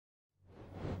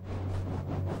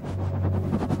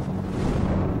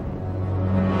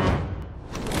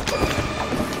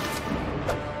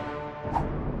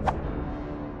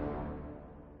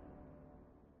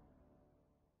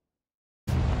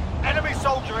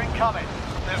coming.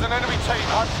 There's an enemy team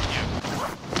hunting you.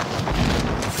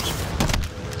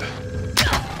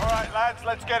 All right, lads,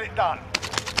 let's get it done.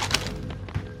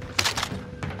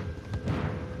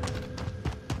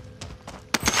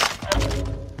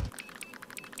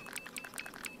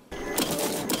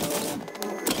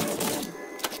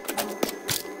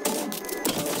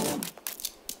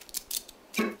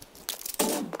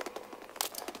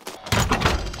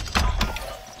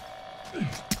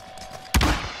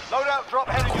 Loadout drop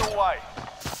heading your way.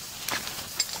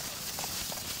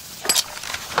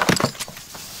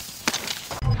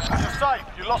 You're safe.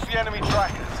 You lost the enemy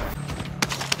trackers.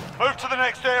 Move to the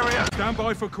next area. Stand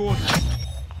by for coordinates.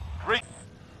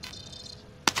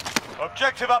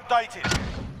 Objective updated.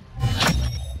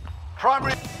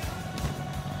 Primary...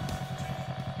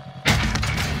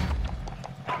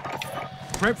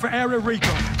 Prep for area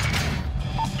recon.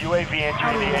 UAV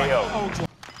entering the AO. Ultra.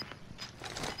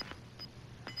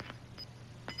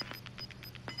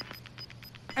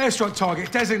 Airstrike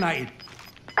target designated.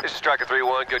 This is Striker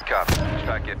 3-1, good copy.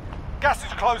 Strike it. Gas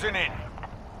is closing in.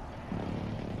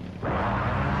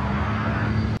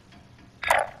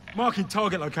 Marking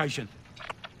target location.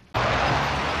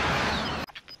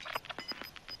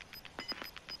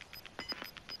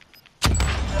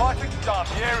 Fighting's done.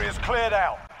 The area's cleared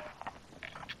out.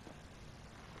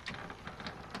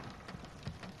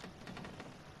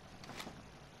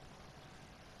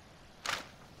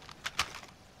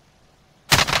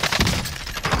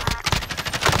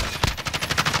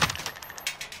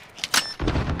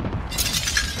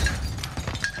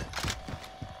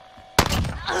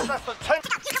 That's the 10.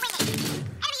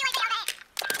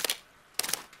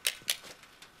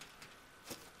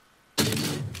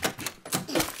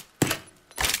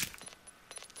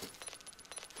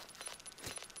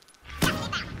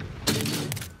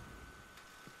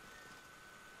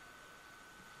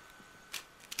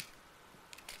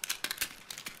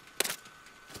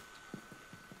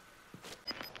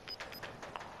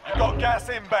 You've got gas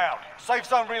inbound. Safe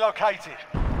zone relocated.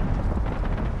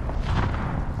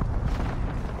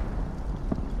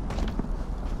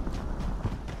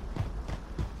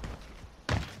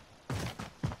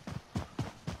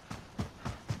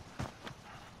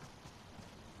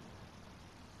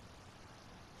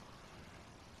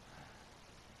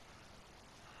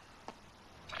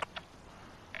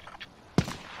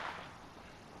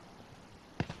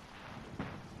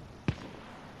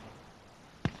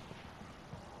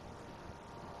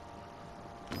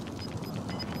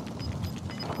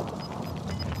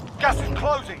 Gas is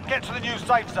closing. Get to the new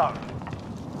safe zone.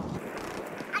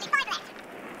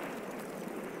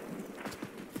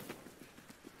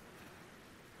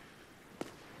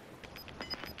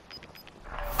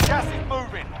 Gas is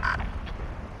moving.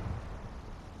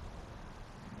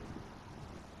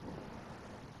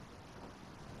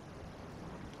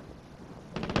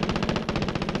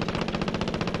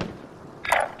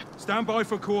 Stand by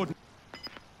for coordinates.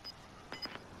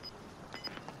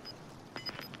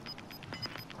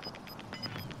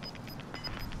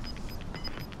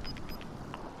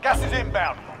 Gas is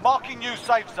inbound. Marking new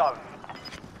safe zone.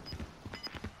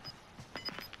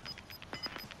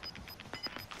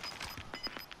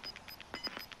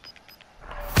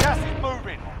 Gas is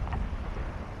moving.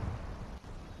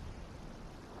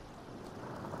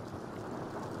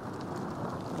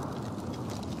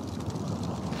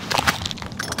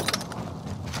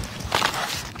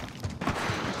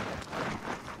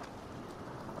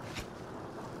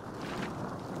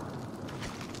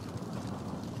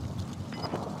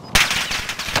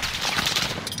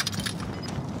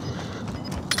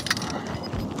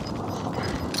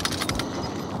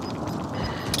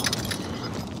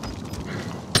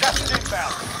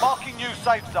 Marking new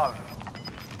safe zone.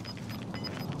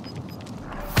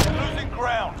 You're losing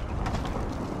ground.